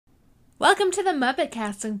Welcome to the Muppet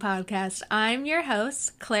Casting Podcast. I'm your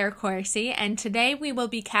host, Claire Corsi, and today we will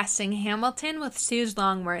be casting Hamilton with Suz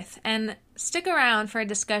Longworth. And stick around for a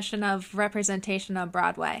discussion of representation on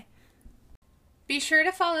Broadway. Be sure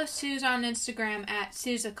to follow Suz on Instagram at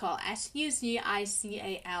Suzical,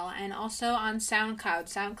 Suzical, and also on SoundCloud,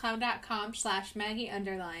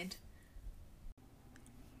 soundcloud.com/Maggie_.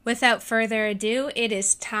 Without further ado, it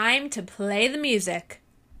is time to play the music.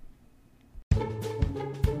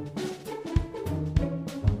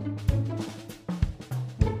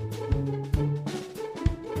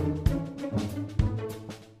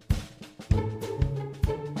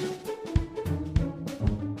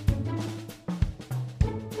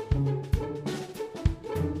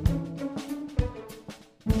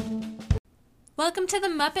 Welcome to the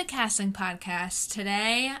Muppet Casting Podcast.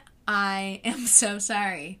 Today, I am so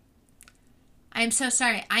sorry. I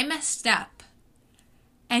messed up.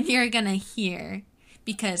 And you're gonna hear.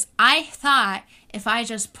 Because I thought if I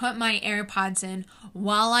just put my AirPods in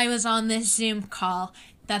while I was on this Zoom call,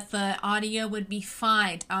 that the audio would be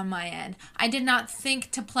fine on my end. I did not think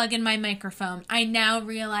to plug in my microphone. I now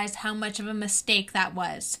realize how much of a mistake that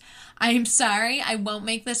was. I'm sorry. I won't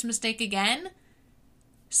make this mistake again.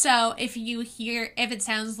 So if it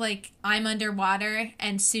sounds like I'm underwater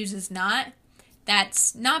and Suz is not,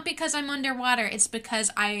 that's not because I'm underwater. It's because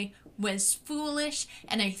I was foolish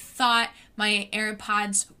and I thought my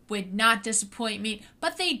AirPods would not disappoint me,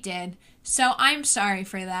 but they did. So I'm sorry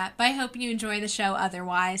for that, but I hope you enjoy the show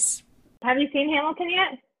otherwise. Have you seen Hamilton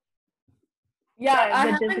yet? Yeah,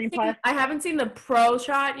 I haven't seen the pro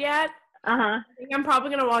shot yet. Uh-huh. I think I'm probably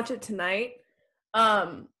going to watch it tonight.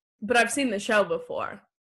 But I've seen the show before.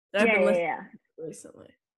 I've been listening recently.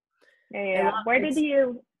 Yeah. Where did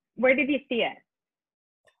you see it?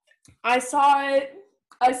 I saw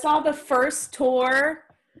the first tour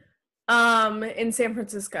in San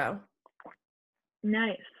Francisco.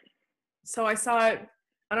 Nice. So I saw it.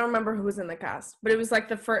 I don't remember who was in the cast, but it was like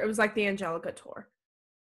the Angelica tour.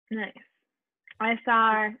 Nice. I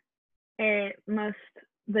saw it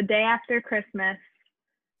the day after Christmas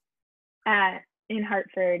in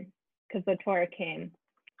Hartford because the tour came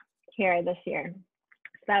here this year. So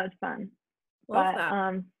that was fun.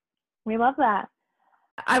 We love that.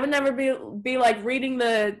 I would never be like reading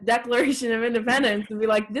the Declaration of Independence and be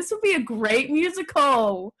like, this would be a great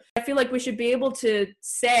musical. I feel like we should be able to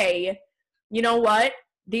say, you know what?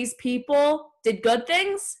 These people did good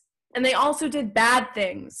things and they also did bad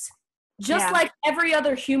things. Just like every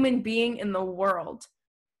other human being in the world.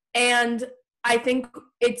 And I think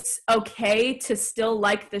it's okay to still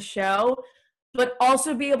like the show, but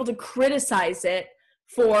also be able to criticize it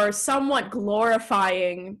for somewhat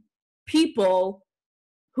glorifying people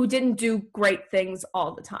who didn't do great things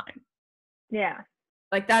all the time. Yeah.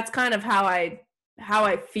 Like, that's kind of how I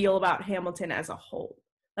feel about Hamilton as a whole.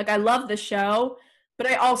 Like, I love the show, but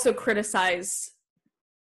I also criticize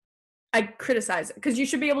it, because you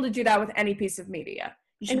should be able to do that with any piece of media.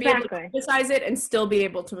 You should be able to criticize it and still be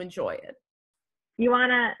able to enjoy it. You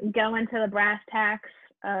want to go into the brass tacks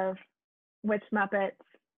of which Muppets?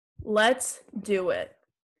 Let's do it.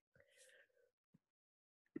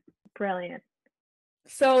 Brilliant.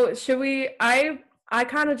 So should we? I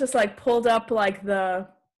kind of just like pulled up like the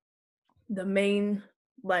main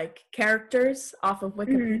like characters off of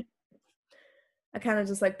Wikipedia. Mm-hmm. I kind of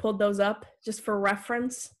just like pulled those up just for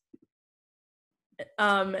reference.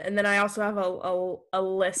 And then I also have a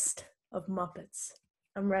list of Muppets.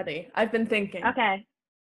 I'm ready. I've been thinking. Okay.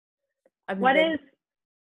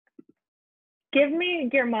 Give me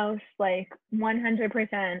your most, like,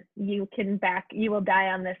 100% you will die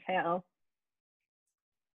on this hill.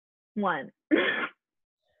 One.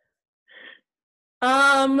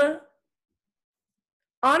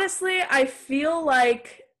 Honestly, I feel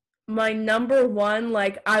like my number one,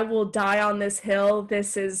 like, I will die on this hill,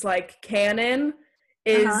 this is, like, canon,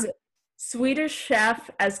 is Swedish Chef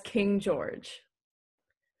as King George.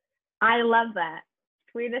 I love that.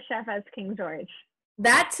 Swedish Chef as King George.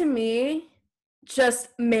 That, to me, just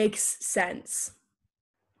makes sense.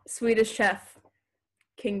 Swedish Chef,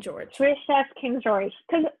 King George. Swedish Chef, King George.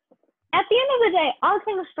 Because at the end of the day, all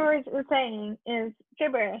King George is saying is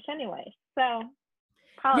gibberish anyway. So,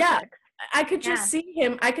 politics. Yeah, I could just see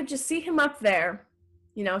him. I could just see him up there.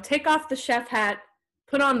 You know, take off the chef hat,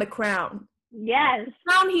 put on the crown. Yes. The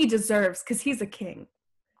crown he deserves, because he's a king.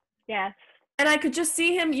 Yes. And I could just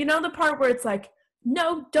see him, you know, the part where it's like,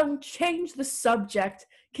 no, don't change the subject.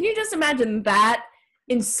 Can you just imagine that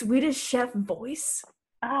in Swedish Chef voice?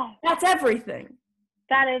 Oh, that's everything.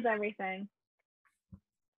 That is everything.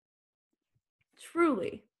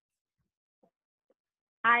 Truly.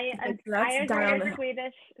 I That's agree die on with the hill.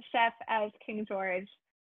 Swedish Chef as King George.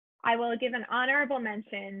 I will give an honorable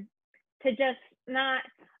mention to just not.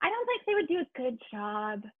 I don't think they would do a good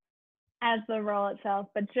job as the role itself,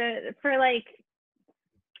 but just for like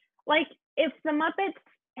if the Muppets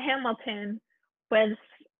Hamilton was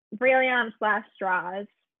really on its last straws,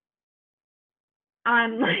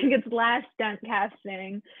 on like its last stunt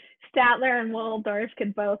casting, Statler and Waldorf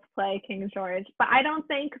could both play King George, but I don't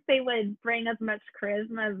think they would bring as much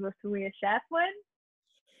charisma as the Swedish Chef would.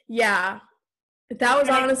 Yeah. That was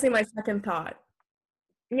honestly my second thought.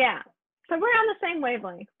 Yeah. So we're on the same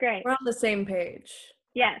wavelength. Great. We're on the same page.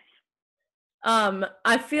 Yes.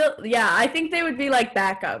 I think they would be like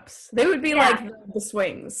backups. They would be like the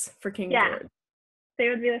swings for King George. They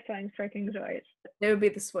would be the swings for King George. They would be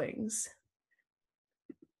the swings.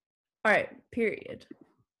 All right, period.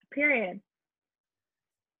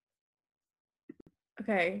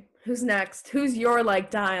 Okay, who's next? Who's your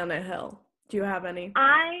like die on a hill? Do you have any?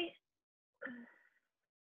 I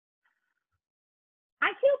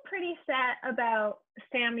feel pretty set about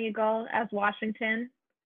Sam Eagle as Washington.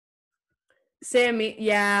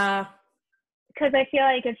 Yeah. Because I feel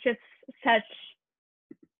like it's just such,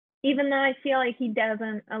 even though I feel like he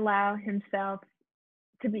doesn't allow himself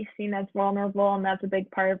to be seen as vulnerable, and that's a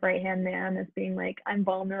big part of Right Hand Man, is being like, I'm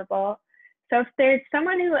vulnerable. So if there's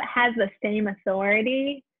someone who has the same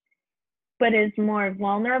authority but is more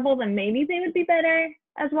vulnerable, then maybe they would be better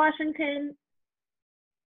as Washington.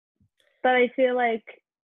 But I feel like,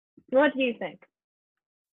 what do you think?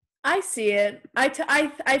 I see it.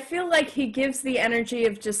 I feel like he gives the energy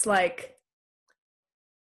of just like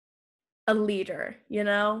a leader, you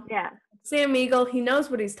know? Yeah. Sam Eagle, he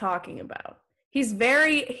knows what he's talking about. He's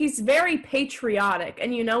very patriotic.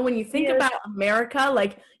 And you know, when you think about America,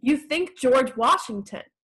 like you think George Washington.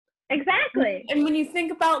 Exactly. And when you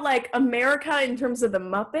think about like America in terms of the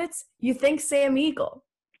Muppets, you think Sam Eagle.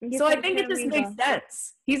 So I think it just makes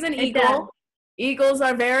sense. He's an eagle. Does. Eagles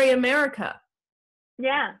are very America.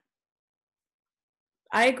 Yeah.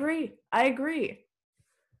 I agree. I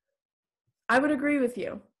would agree with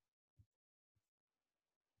you.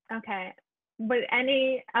 Okay. But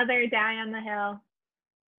any other die on the hill?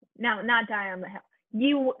 No, not die on the hill.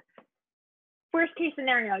 Worst case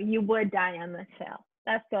scenario, you would die on this hill.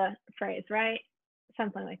 That's the phrase, right?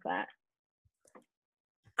 Something like that.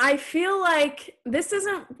 I feel like this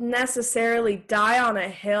isn't necessarily die on a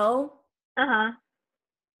hill. Uh-huh.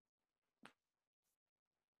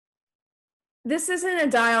 This isn't a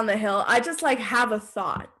die on the hill. I just like have a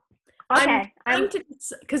thought. Okay.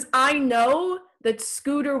 Because I know that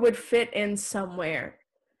Scooter would fit in somewhere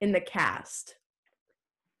in the cast.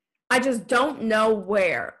 I just don't know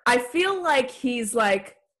where. I feel like he's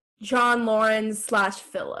like John Lawrence /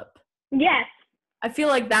 Philip. Yes. I feel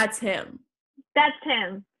like that's him. That's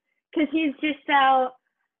him. Because he's just so,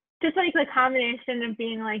 just like the combination of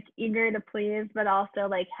being like eager to please, but also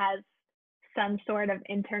like has some sort of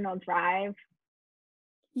internal drive.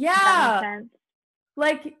 Yeah.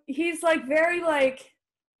 Like he's like very like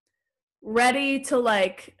ready to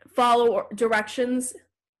like follow directions,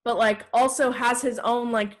 but like also has his own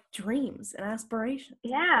like dreams and aspirations.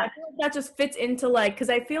 Yeah. I feel like that just fits into like, because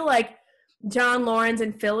I feel like John Lawrence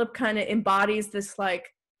and Philip kind of embodies this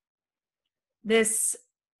like this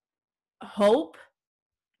hope,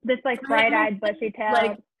 this like bright-eyed bushy-tailed,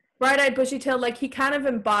 like bright-eyed bushy-tailed, like he kind of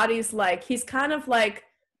embodies like he's kind of like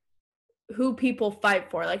who people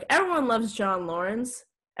fight for. Like everyone loves John Lawrence,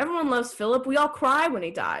 everyone loves Philip. We all cry when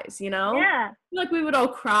he dies, you know? Yeah. I feel like we would all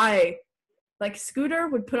cry. Like Scooter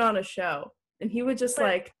would put on a show, and he would just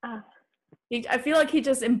I feel like he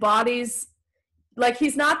just embodies, like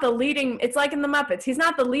he's not the leading. It's like in the Muppets, he's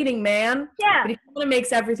not the leading man. Yeah. But he kind of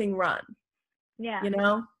makes everything run. Yeah. You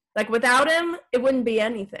know, like without him, it wouldn't be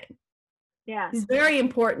anything. Yeah. He's very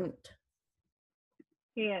important.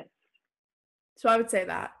 He is. So I would say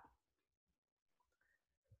that.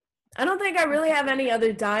 I don't think I really have any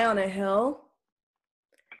other die on a hill.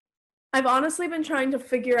 I've honestly been trying to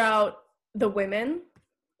figure out the women.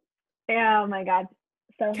 Oh my God.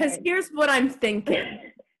 So because here's what I'm thinking.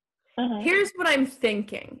 Uh-huh. Here's what I'm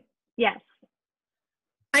thinking. Yes.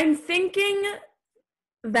 I'm thinking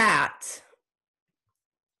that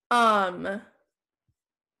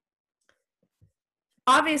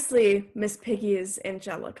obviously Miss Piggy is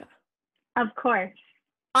Angelica. Of course.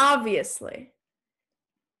 Obviously.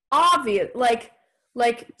 Obvious, like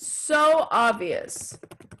so obvious.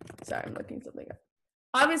 Sorry, I'm looking something up.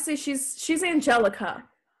 Obviously she's Angelica.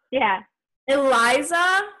 Yeah.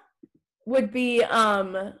 Eliza would be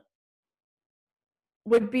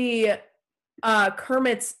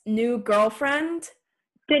Kermit's new girlfriend.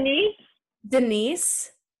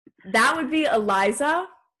 Denise. That would be Eliza. I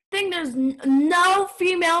think there's no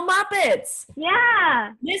female Muppets.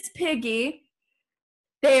 Yeah. Miss Piggy.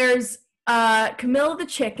 There's Camilla the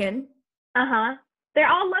chicken. Uh-huh. They're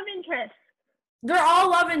all love interests. They're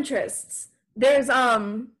all love interests. There's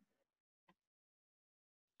oh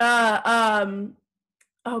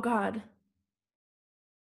God.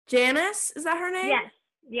 Janice, is that her name? Yes.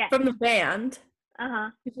 Yes. From the band.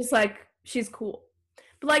 Uh-huh. It's just like she's cool.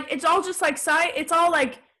 But like it's all just like it's all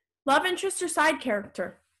like love interest or side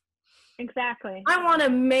character. Exactly. I want a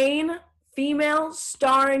main female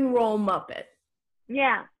starring role Muppet.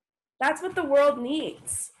 Yeah. That's what the world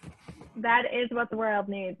needs. That is what the world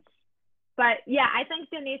needs. But yeah, I think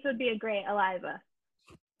Denise would be a great Eliza.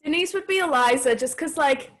 Denise would be Eliza just because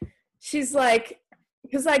like she's like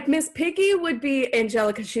because like Miss Piggy would be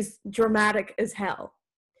Angelica. She's dramatic as hell.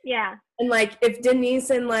 Yeah. And like if Denise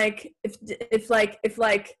and like if like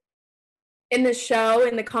in the show,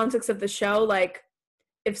 in the context of the show, like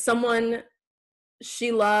if someone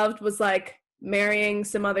she loved was like marrying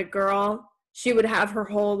some other girl, she would have her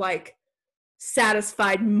whole like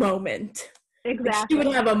satisfied moment. Exactly. Like, she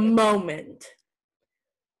would have a moment.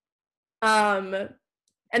 And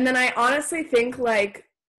then I honestly think like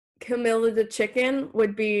Camilla the chicken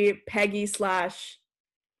would be Peggy /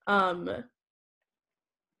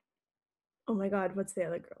 oh my God, what's the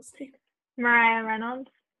other girl's name? Mariah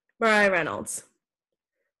Reynolds. Mariah Reynolds.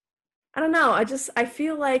 I don't know. I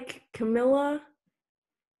feel like Camilla,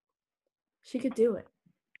 she could do it.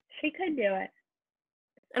 She could do it.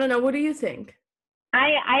 I don't know. What do you think?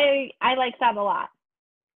 I like that a lot.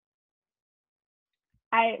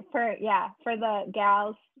 For the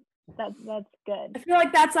gals, that's good. I feel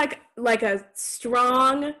like that's like a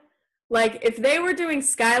strong, like if they were doing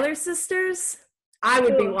Schuyler Sisters, I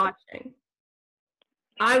would be watching.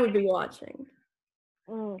 That would be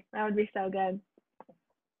so good.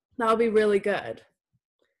 That would be really good.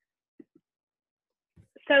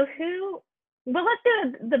 So let's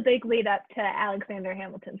do the big lead up to Alexander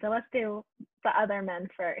Hamilton. So let's do the other men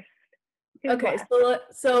first. Who's Okay,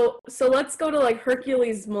 left? so let's go to like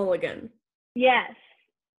Hercules Mulligan. Yes.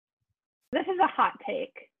 This is a hot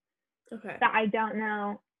take. Okay. That I don't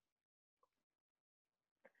know.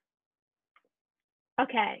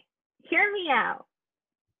 Okay, hear me out.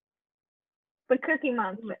 The Cookie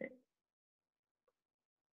Monster.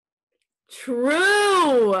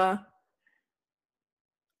 True.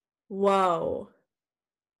 Whoa.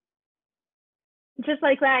 Just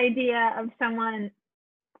like the idea of someone.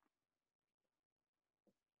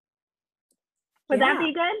 Would that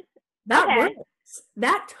be good? That Okay. works.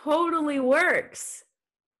 That totally works.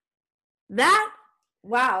 That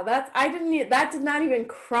did not even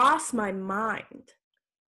cross my mind.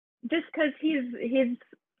 Just because he's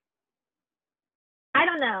I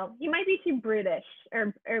don't know. He might be too brutish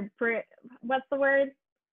or what's the word?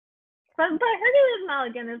 But Hercules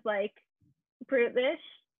Mulligan is like brutish.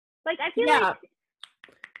 Like I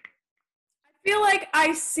feel like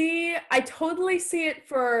I totally see it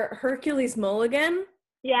for Hercules Mulligan.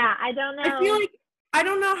 Yeah, I don't know. I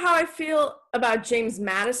don't know how I feel about James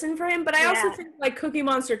Madison for him, but I also think like Cookie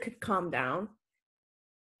Monster could calm down.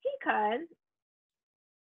 He could.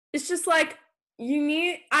 It's just like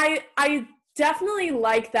I definitely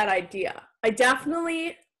like that idea. I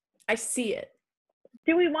see it.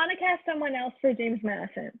 Do we want to cast someone else for James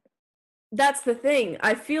Madison? That's the thing.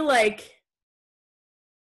 I feel like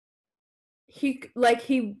he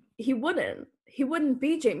wouldn't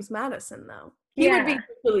be James Madison though. He would be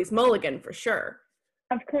Hercules Mulligan for sure.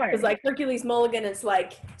 Of course. Because like Hercules Mulligan is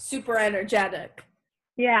like super energetic.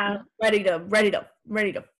 Yeah. Ready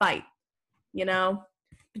to fight, you know?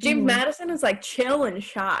 But James Madison is like chill and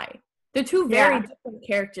shy. They're two very different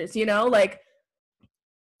characters, you know? Like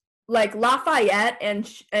Lafayette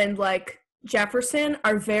and like Jefferson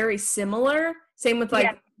are very similar. Same with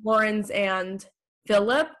like Lawrence and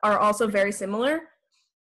Philip are also very similar.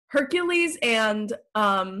 Hercules and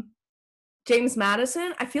James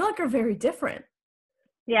Madison, I feel like are very different.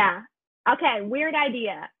 Yeah. Okay, weird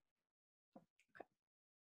idea.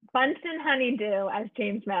 Bunsen Honeydew as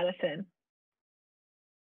James Madison.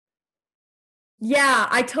 Yeah,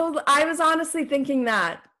 I was honestly thinking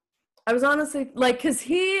that. I was honestly like, because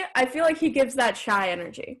I feel like he gives that shy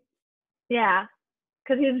energy. Yeah,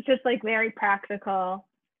 because he's just like very practical.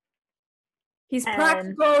 He's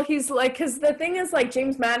practical. He's like, because the thing is, like,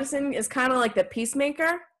 James Madison is kind of like the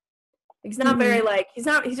peacemaker. He's not very like, he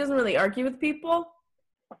doesn't really argue with people.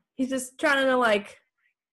 He's just trying to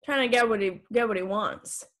get what he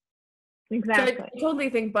wants. Exactly. So I totally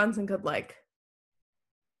think Bunsen could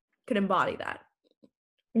embody that.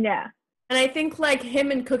 Yeah. And I think like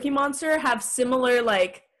him and Cookie Monster have similar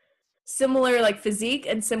like similar like physique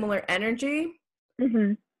and similar energy.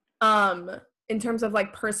 Mm-hmm. In terms of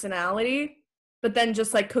like personality, but then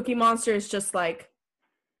just like Cookie Monster is just like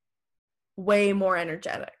way more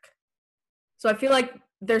energetic. So I feel like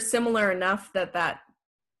they're similar enough that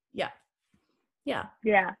yeah.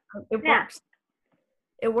 It works.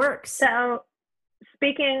 It works. So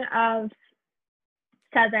speaking of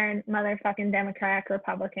Southern motherfucking Democratic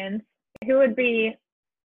Republicans, who would be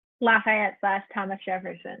Lafayette / Thomas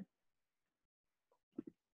Jefferson?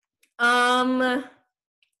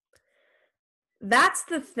 That's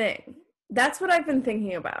the thing. That's what I've been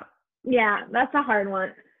thinking about. Yeah, that's a hard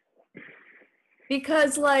one.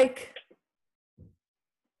 Because, like,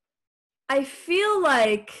 I feel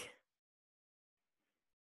like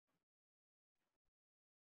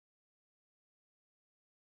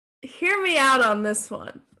hear me out on this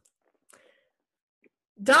one.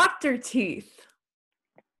 Dr. Teeth.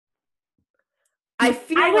 I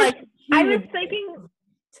feel like I was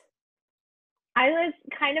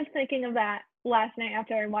kind of thinking of that last night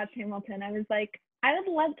after I watched Hamilton. I was like, I would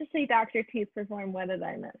love to see Dr. Teeth perform What Did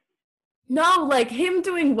I Miss? No, like him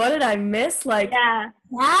doing What Did I Miss? Like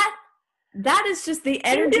that is just the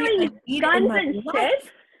energy I need in my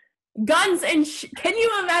life. Guns and can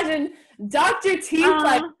you imagine Dr. Teeth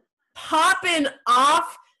like popping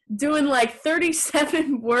off doing like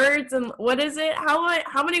 37 words and what is it?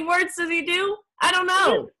 How many words does he do? I don't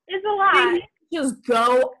know. It's a lot. He just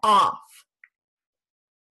go off.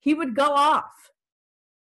 He would go off.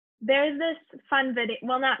 There's this fun video.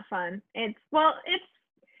 Well, not fun. It's fun.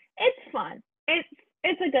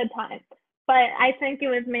 It's a good time. But I think it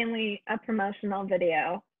was mainly a promotional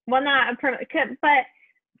video. Well, not but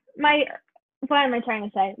what am I trying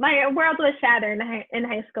to say? My world was shattered in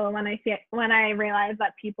high school when I realized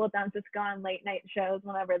that people don't just go on late night shows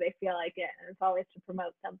whenever they feel like it, and it's always to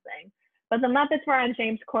promote something. But the Muppets were on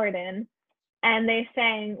James Corden, and they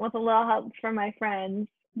sang with a little help from my friends,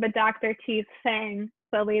 but Dr. Teeth sang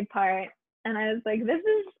the lead part, and I was like,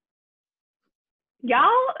 y'all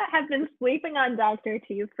have been sleeping on Dr.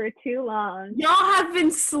 Teeth for too long. Y'all have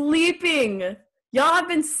been sleeping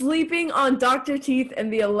on Dr. Teeth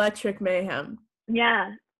and the Electric Mayhem.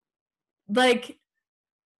 Yeah. Like,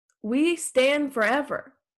 we stand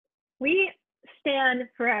forever. We stand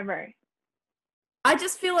forever. I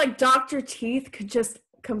just feel like Dr. Teeth could just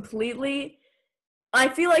completely, I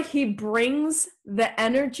feel like he brings the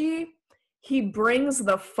energy, he brings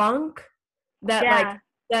the funk that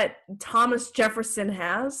that Thomas Jefferson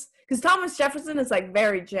has. Because Thomas Jefferson is like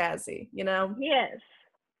very jazzy, you know? Yes.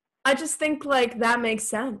 I just think like that makes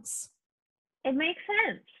sense. It makes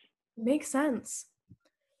sense. It makes sense.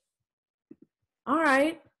 All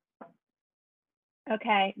right.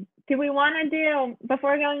 Okay. Do we want to do,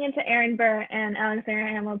 before going into Aaron Burr and Alexander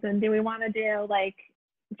Hamilton, do we want to do like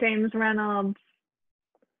James Reynolds,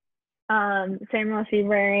 Samuel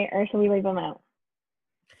Seabury, or should we leave them out?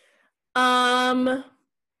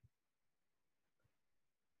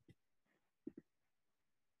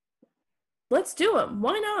 Let's do them.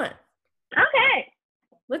 Why not? Okay.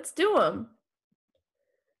 Let's do them.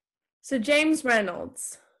 So James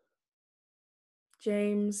Reynolds.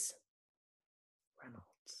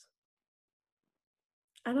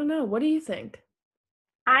 I don't know. What do you think?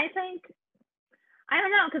 I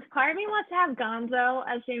don't know, because part of me wants to have Gonzo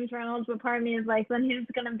as James Reynolds, but part of me is like, then who's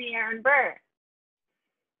going to be Aaron Burr?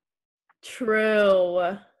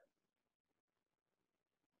 True.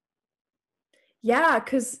 Yeah,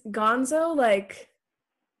 because Gonzo, like,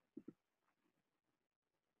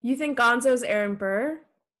 you think Gonzo's Aaron Burr?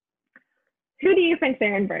 Who do you think's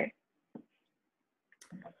Aaron Burr?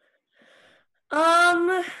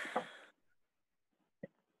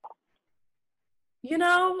 You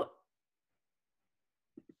know,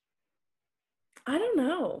 I don't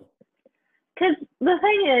know. Because the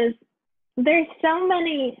thing is, there's so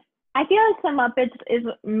many, I feel like some Muppets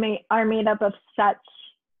are made up of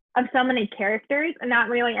so many characters and not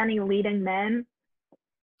really any leading men.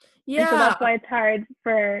 Yeah. And so that's why it's hard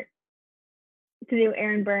to do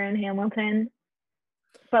Aaron Burr and Hamilton.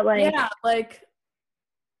 But like, yeah, like,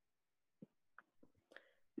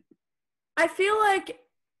 I feel like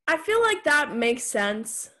that makes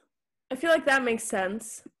sense. I feel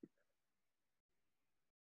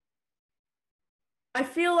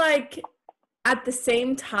like at the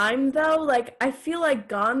same time though, like, I feel like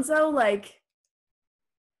Gonzo, like,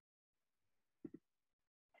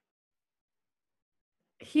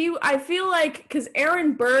 I feel like, because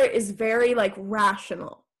Aaron Burr is very, like,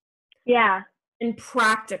 rational. Yeah. And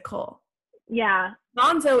practical. Yeah.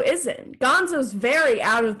 Gonzo isn't. Gonzo's very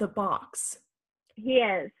out of the box. He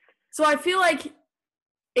is. So I feel like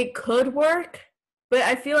it could work, But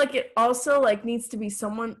I feel like it also like needs to be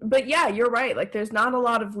someone. But yeah, you're right. Like, there's not a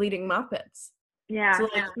lot of leading Muppets. Yeah, So,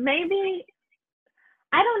 like, maybe,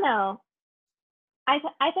 I don't know. I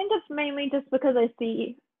think it's mainly just because I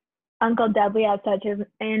see Uncle Dudley as such as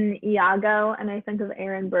in Iago, and I think of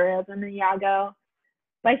Aaron Burr as in Iago.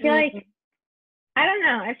 But I feel like, I don't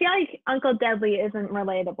know. I feel like Uncle Dudley isn't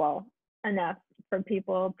relatable enough for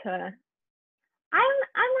people to. I'm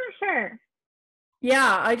not sure.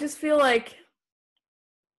 yeah, I just feel like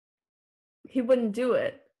he wouldn't do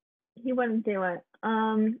it. He wouldn't do it.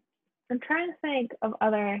 I'm trying to think of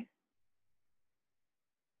other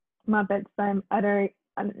Muppets that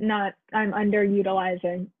I'm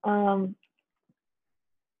underutilizing.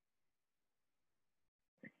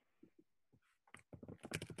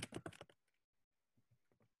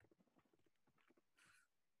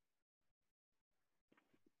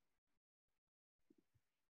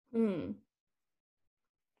 Hmm.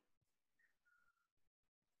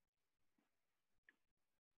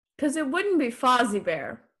 Because it wouldn't be Fozzie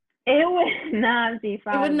Bear. It would not be It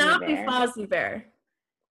would Fozzie not be Bear. Fozzie Bear.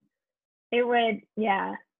 It would,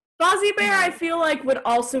 yeah. Fozzie Bear, I feel like, would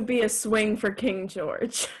also be a swing for King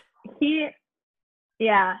George. He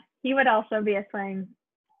would also be a swing.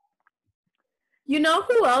 You know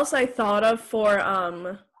who else I thought of for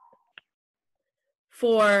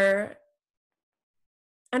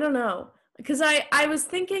I don't know, because I was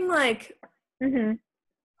thinking like Mm-hmm.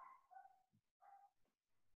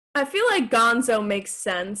 I feel like Gonzo makes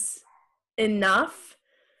sense enough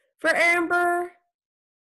for Aaron Burr,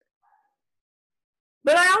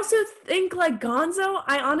 but I also think like Gonzo,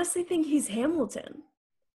 I honestly think he's Hamilton.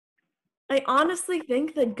 I honestly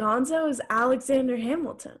think that Gonzo is Alexander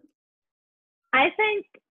Hamilton. I think,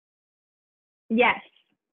 yes.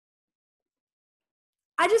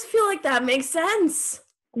 I just feel like that makes sense.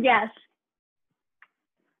 Yes.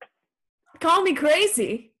 Call me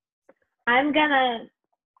crazy.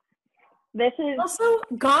 This is. Also,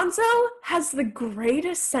 Gonzo has the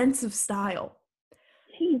greatest sense of style.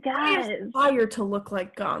 He does. I aspire to look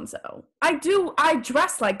like Gonzo. I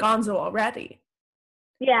dress like Gonzo already.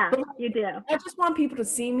 Yeah, you do. I just want people to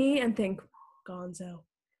see me and think, Gonzo.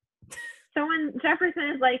 So when Jefferson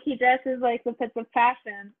is like, he dresses like the Pits of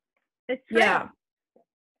Passion, it's true. Yeah.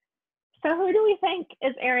 So who do we think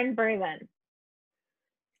is Aaron Burr then?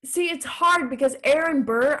 See, it's hard because Aaron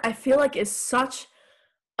Burr, I feel like, is such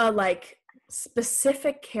a like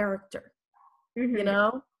specific character. Mm-hmm. You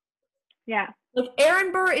know? Yeah. Like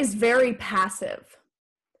Aaron Burr is very passive.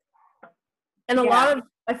 And I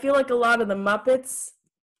feel like a lot of the Muppets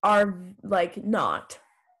are like not.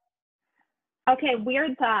 Okay,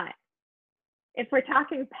 weird thought. If we're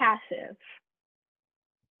talking passive,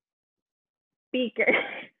 Beaker.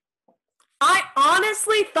 I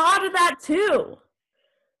honestly thought of that too.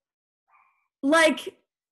 Like,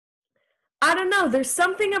 I don't know, there's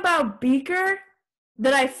something about Beaker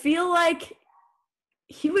that I feel like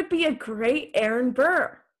he would be a great Aaron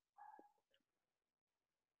Burr.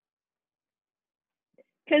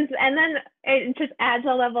 And then it just adds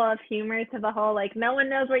a level of humor to the whole, like, no one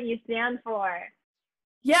knows what you stand for.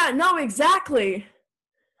 Yeah, no, exactly.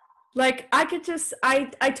 Like, I could just, I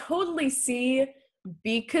totally see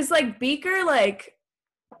because, like, Beaker, like,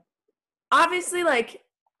 obviously, like,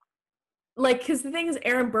 because the thing is,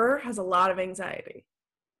 Aaron Burr has a lot of anxiety.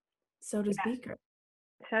 So does Beaker.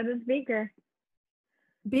 So does Beaker.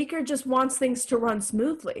 Beaker just wants things to run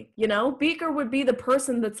smoothly, you know? Beaker would be the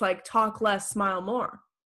person that's like, talk less, smile more.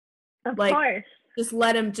 Of like, course. Just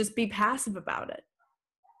let him just be passive about it,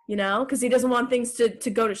 you know? Because he doesn't want things to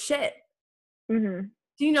go to shit. Mm-hmm.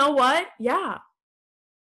 Do you know what? Yeah.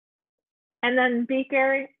 And then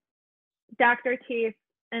Beaker, Dr. Teeth,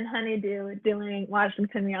 and Honeydew doing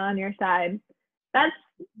Washington, You're on Your Side. That's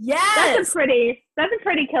a pretty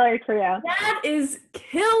killer trio. That is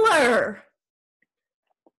killer.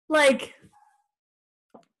 Like,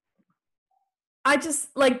 I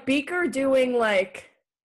just like Beaker doing like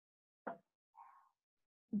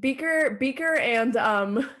Beaker and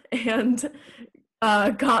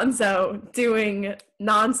Gonzo doing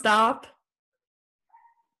nonstop.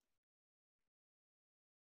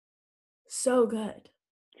 So good.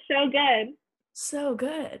 So good. So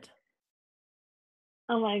good.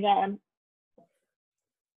 Oh my god.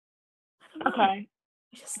 Okay.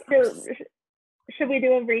 Should we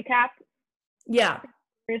do a recap? Yeah.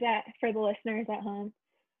 For the listeners at home?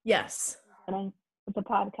 Yes. With the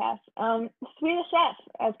podcast. Swedish Chef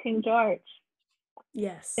as King George.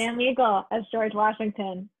 Yes. Sam Eagle as George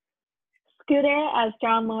Washington. Scooter as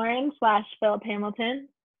John Lauren / Philip Hamilton.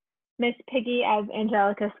 Miss Piggy as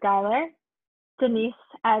Angelica Schuyler. Denise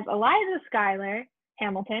as Eliza Schuyler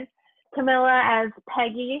Hamilton. Camilla as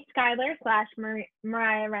Peggy Schuyler /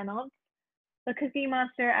 Mariah Reynolds. The Cookie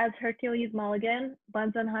Monster as Hercules Mulligan,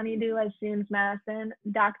 Buns and Honeydew as James Madison,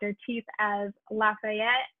 Dr. Teeth as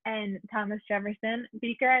Lafayette and Thomas Jefferson,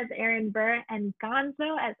 Beaker as Aaron Burr, and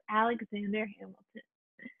Gonzo as Alexander Hamilton.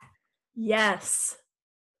 Yes.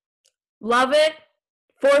 Love it.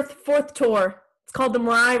 Fourth tour. It's called the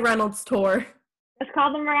Mariah Reynolds tour. It's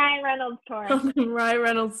called the Mariah Reynolds tour. The Mariah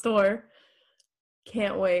Reynolds tour.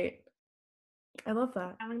 Can't wait. I love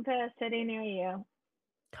that. Coming to a city near you.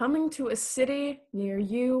 Coming to a city near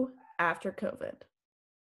you after COVID.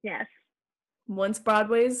 Yes. Once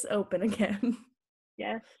Broadway's open again.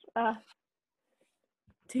 Yes.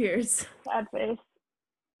 Tears. Sad face.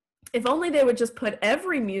 If only they would just put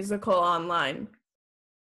every musical online.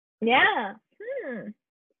 Yeah.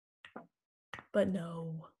 But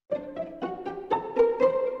no.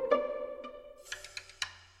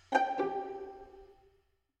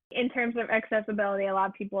 In terms of accessibility, a lot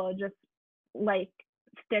of people just like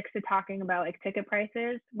stick to talking about like ticket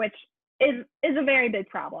prices, which is a very big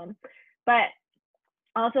problem. But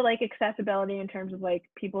also like accessibility in terms of like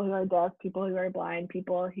people who are deaf, people who are blind,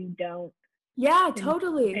 people who don't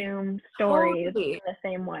Totally consume stories totally. in the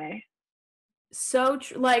same way. So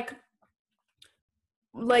like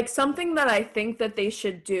something that I think that they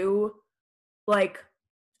should do like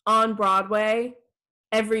on Broadway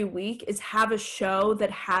every week is have a show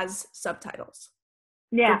that has subtitles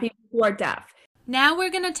for people who are deaf. Now we're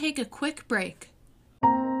going to take a quick break.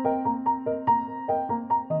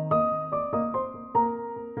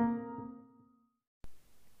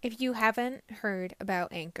 If you haven't heard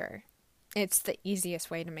about Anchor, it's the easiest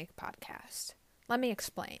way to make a podcast. Let me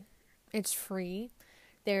explain. It's free.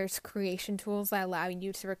 There's creation tools that allow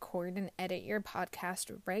you to record and edit your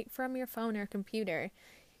podcast right from your phone or computer.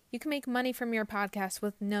 You can make money from your podcast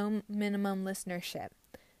with no minimum listenership.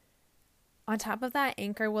 On top of that,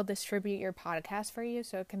 Anchor will distribute your podcast for you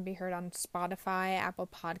so it can be heard on Spotify, Apple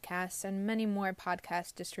Podcasts, and many more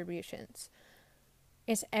podcast distributions.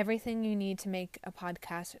 It's everything you need to make a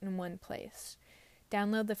podcast in one place.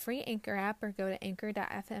 Download the free Anchor app or go to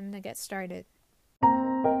anchor.fm to get started.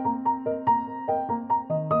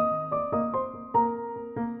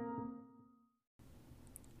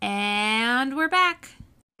 And we're back.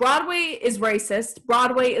 Broadway is racist.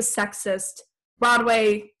 Broadway is sexist.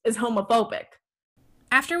 Broadway is homophobic.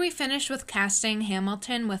 After we finished with casting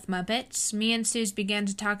Hamilton with Muppets, me and Suz began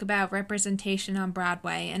to talk about representation on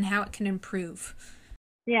Broadway and how it can improve.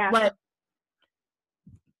 Yeah. Like,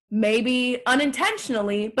 maybe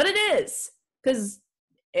unintentionally, but it is. Because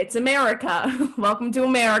it's America. Welcome to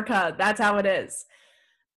America. That's how it is.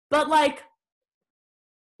 But, like,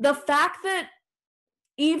 the fact that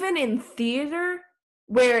even in theater,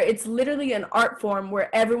 where it's literally an art form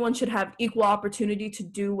where everyone should have equal opportunity to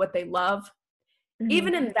do what they love,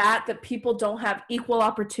 even in that people don't have equal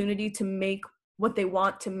opportunity to make what they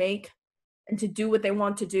want to make and to do what they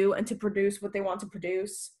want to do and to produce what they want to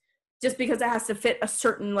produce, just because it has to fit a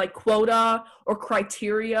certain like quota or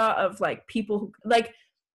criteria of like people who like,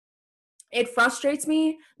 it frustrates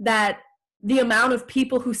me that the amount of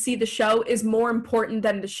people who see the show is more important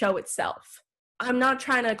than the show itself. I'm not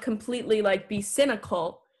trying to completely like be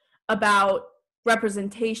cynical about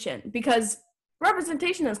representation, because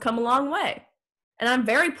representation has come a long way. And I'm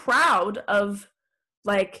very proud of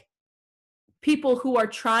like people who are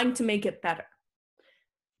trying to make it better.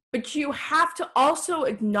 But you have to also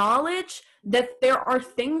acknowledge that there are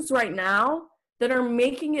things right now that are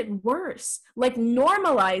making it worse, like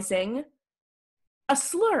normalizing a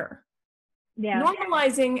slur. Yeah.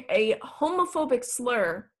 Normalizing a homophobic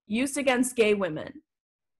slur used against gay women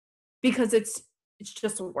because it's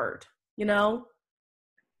just a word, you know?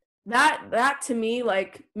 That to me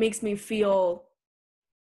like makes me feel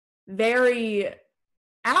very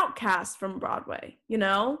outcast from Broadway, you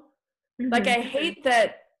know? Like, I hate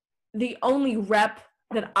that the only rep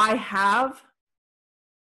that I have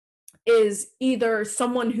is either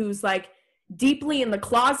someone who's like deeply in the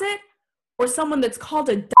closet or someone that's called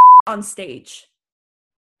a on stage.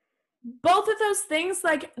 Both of those things,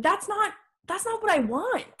 like, that's not what I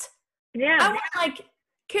want. Yeah. I want like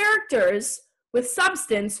characters with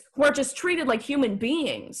substance who are just treated like human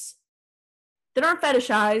beings, that aren't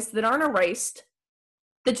fetishized, that aren't erased,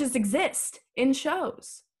 that just exist in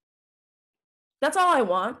shows. That's all I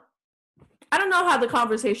want. I don't know how the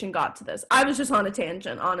conversation got to this. I was just on a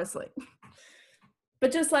tangent, honestly.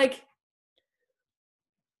 But just like,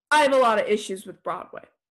 I have a lot of issues with Broadway.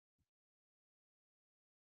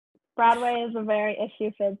 Broadway is a very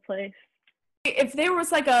issue-filled place. If there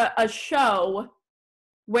was like a show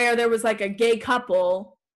where there was like a gay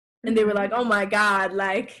couple and they were like, oh my God,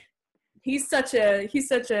 like, he's such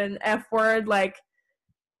an F word. Like,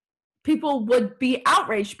 people would be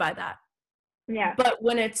outraged by that. Yeah. But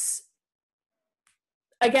when it's,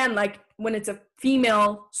 again, like when it's a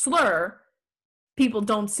female slur, people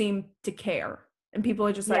don't seem to care. And people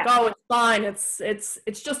are just like, oh, it's fine.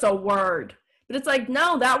 It's just a word. But it's like,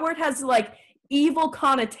 no, that word has like evil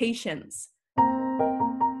connotations.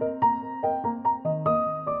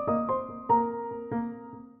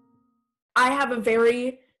 I have a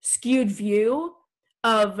very skewed view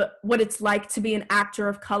of what it's like to be an actor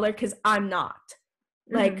of color because I'm not.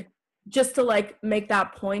 Like, just to like make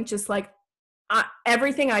that point, just like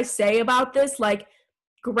everything I say about this, like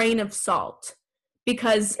grain of salt,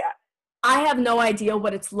 because I have no idea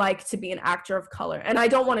what it's like to be an actor of color. And I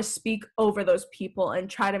don't want to speak over those people and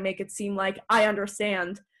try to make it seem like I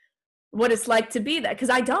understand what it's like to be that, because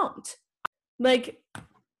I don't. Like,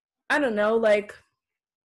 I don't know, like,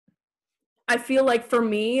 I feel like for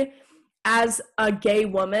me, as a gay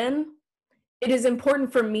woman, it is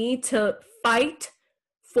important for me to fight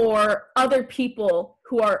for other people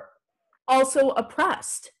who are also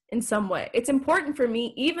oppressed in some way. It's important for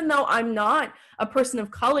me, even though I'm not a person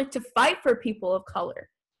of color, to fight for people of color,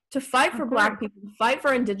 to fight for Black people, to fight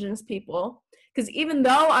for Indigenous people. Because even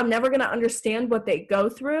though I'm never going to understand what they go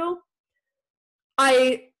through,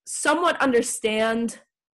 I somewhat understand,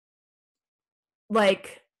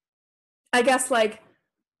 like, I guess, like,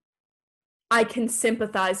 I can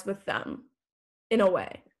sympathize with them in a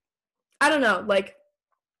way. I don't know, like,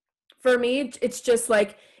 for me, it's just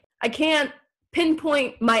like, I can't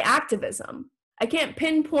pinpoint my activism. I can't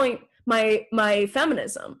pinpoint my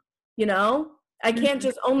feminism, you know? I can't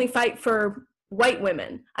just only fight for white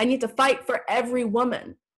women. I need to fight for every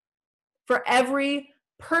woman, for every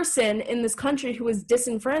person in this country who is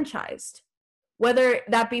disenfranchised, whether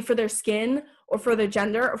that be for their skin or for their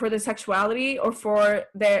gender or for their sexuality or for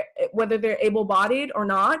their, whether they're able-bodied or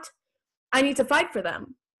not. I need to fight for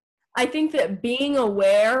them. I think that being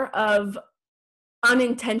aware of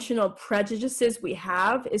unintentional prejudices we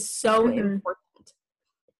have is so important.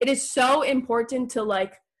 It is so important to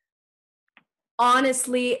like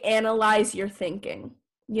honestly analyze your thinking,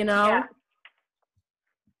 you know?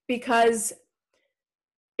 Because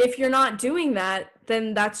if you're not doing that,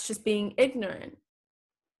 then that's just being ignorant.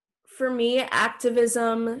 For me,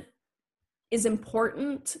 activism is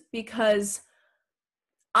important because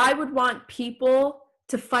I would want people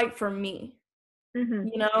to fight for me,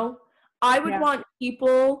 you know? I would want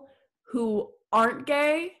people who aren't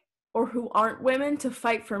gay or who aren't women to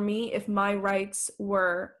fight for me if my rights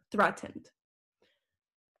were threatened.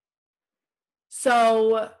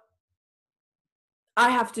 So I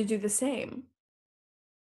have to do the same.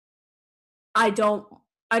 I don't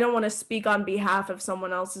want to speak on behalf of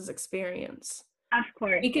someone else's experience. Of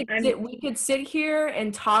course. We could sit here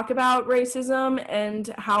and talk about racism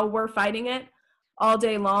and how we're fighting it all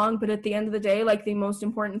day long, but at the end of the day, like, the most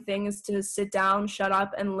important thing is to sit down, shut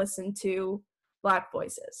up, and listen to Black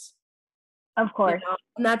voices. Of course. You know?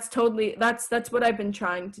 And that's totally, that's what I've been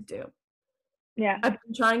trying to do. Yeah. I've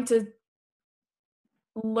been trying to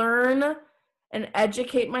learn and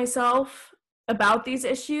educate myself about these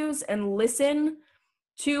issues and listen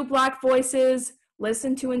to Black voices,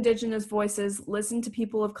 listen to Indigenous voices, listen to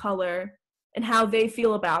people of color and how they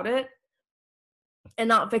feel about it, and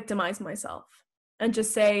not victimize myself. And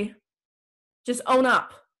just own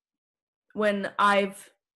up when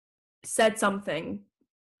I've said something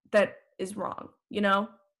that is wrong, you know?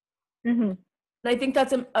 And I think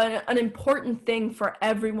that's an important thing for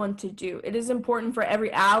everyone to do. It is important for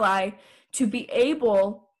every ally to be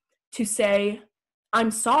able to say,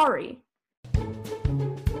 I'm sorry.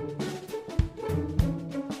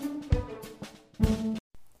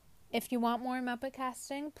 If you want more Muppet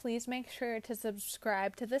Casting, please make sure to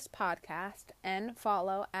subscribe to this podcast and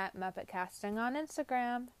follow at Muppet Casting on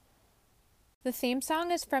Instagram. The theme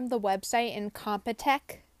song is from the website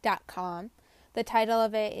incompetech.com. The title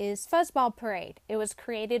of it is Fuzzball Parade. It was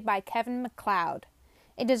created by Kevin MacLeod.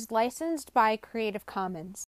 It is licensed by Creative Commons.